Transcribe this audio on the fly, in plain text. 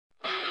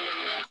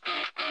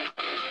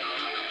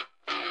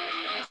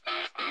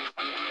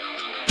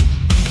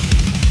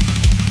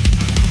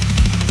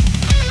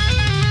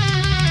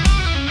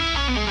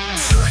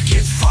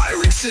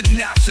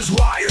synapses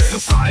wired.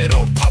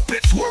 Societal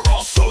puppets, we're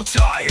all so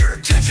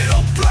tired.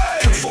 Digital play,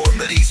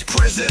 conformity's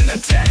prison,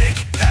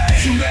 authentic pain.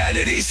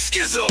 Humanity's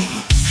schism,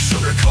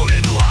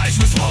 sugar-coated lies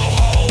we swallow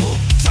whole.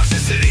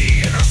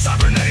 Toxicity in our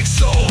cybernetic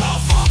soul.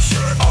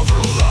 Malfunction,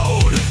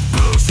 overload,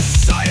 boost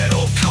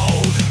societal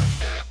code.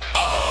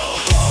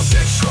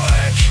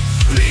 Positronic,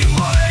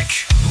 Mnemonic,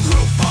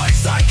 group by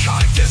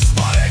psychotic,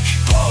 despotic.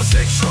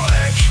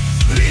 Positronic,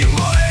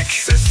 Mnemonic,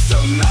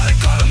 systematic,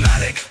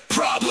 automatic,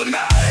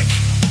 problematic.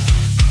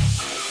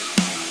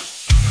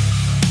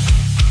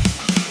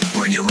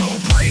 Bring your own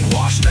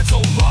brainwashed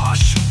mental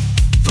mosh.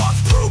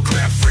 Thoughts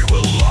programmed, free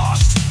will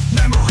lost.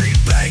 Memory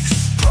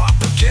banks,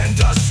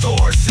 propaganda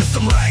stores.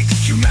 System ranked,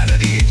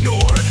 humanity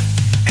ignored.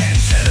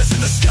 Antennas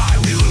in the sky,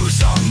 we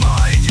lose our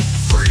mind.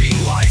 Freeing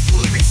life,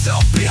 leaving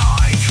self behind.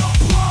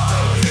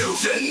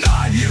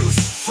 Deny use,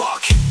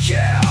 fuck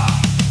yeah.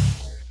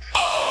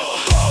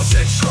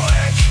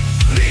 Positronic,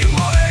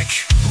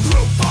 Mnemonic,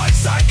 group by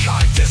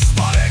psychotic,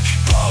 despotic.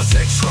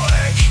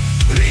 Positronic,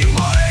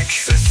 Mnemonic,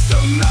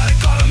 systematic,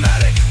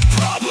 automatic,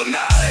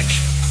 problematic.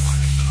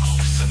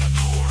 Hopes in the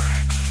poor,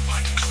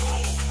 mind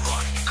control,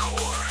 run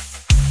core.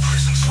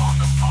 Prison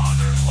song of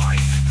modern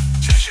life,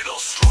 digital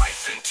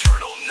strife,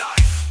 internal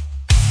knife.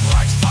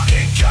 Let's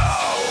fucking go.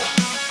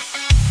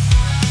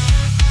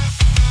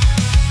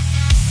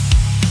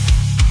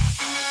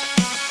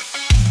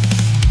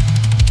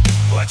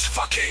 Let's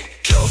fucking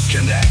kills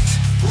connect,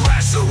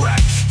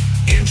 resurrect,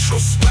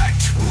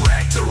 introspect,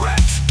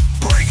 redirect.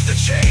 Break the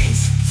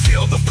chains,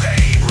 feel the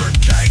pain,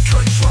 regain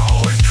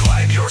control and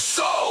claim your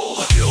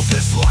soul. Feel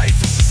this life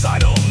in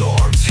societal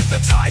norms,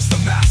 hypnotize the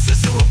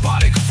masses in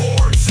robotic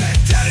forms.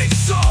 Synthetic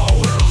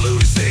soul, we're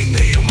losing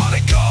the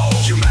mnemonic goal.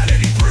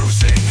 Humanity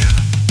bruising,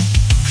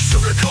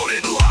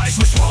 sugar-coated lies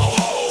we swallow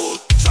whole.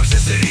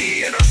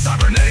 Toxicity in our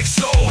cybernetic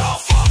soul.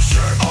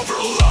 Malfunction,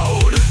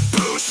 overload,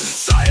 boost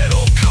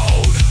societal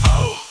code.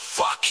 Oh,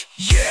 fuck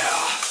yeah.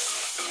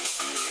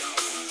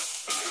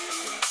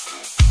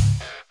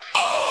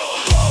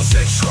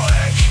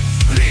 Positronic,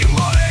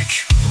 Mnemonic,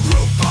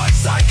 group by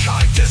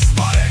psychotic,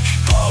 despotic.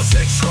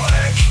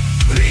 Positronic,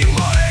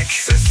 Mnemonic,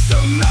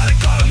 systematic,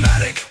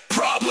 automatic,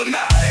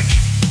 problematic.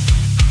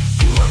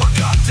 One more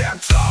goddamn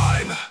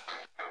time.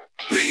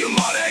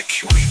 Mnemonic,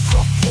 we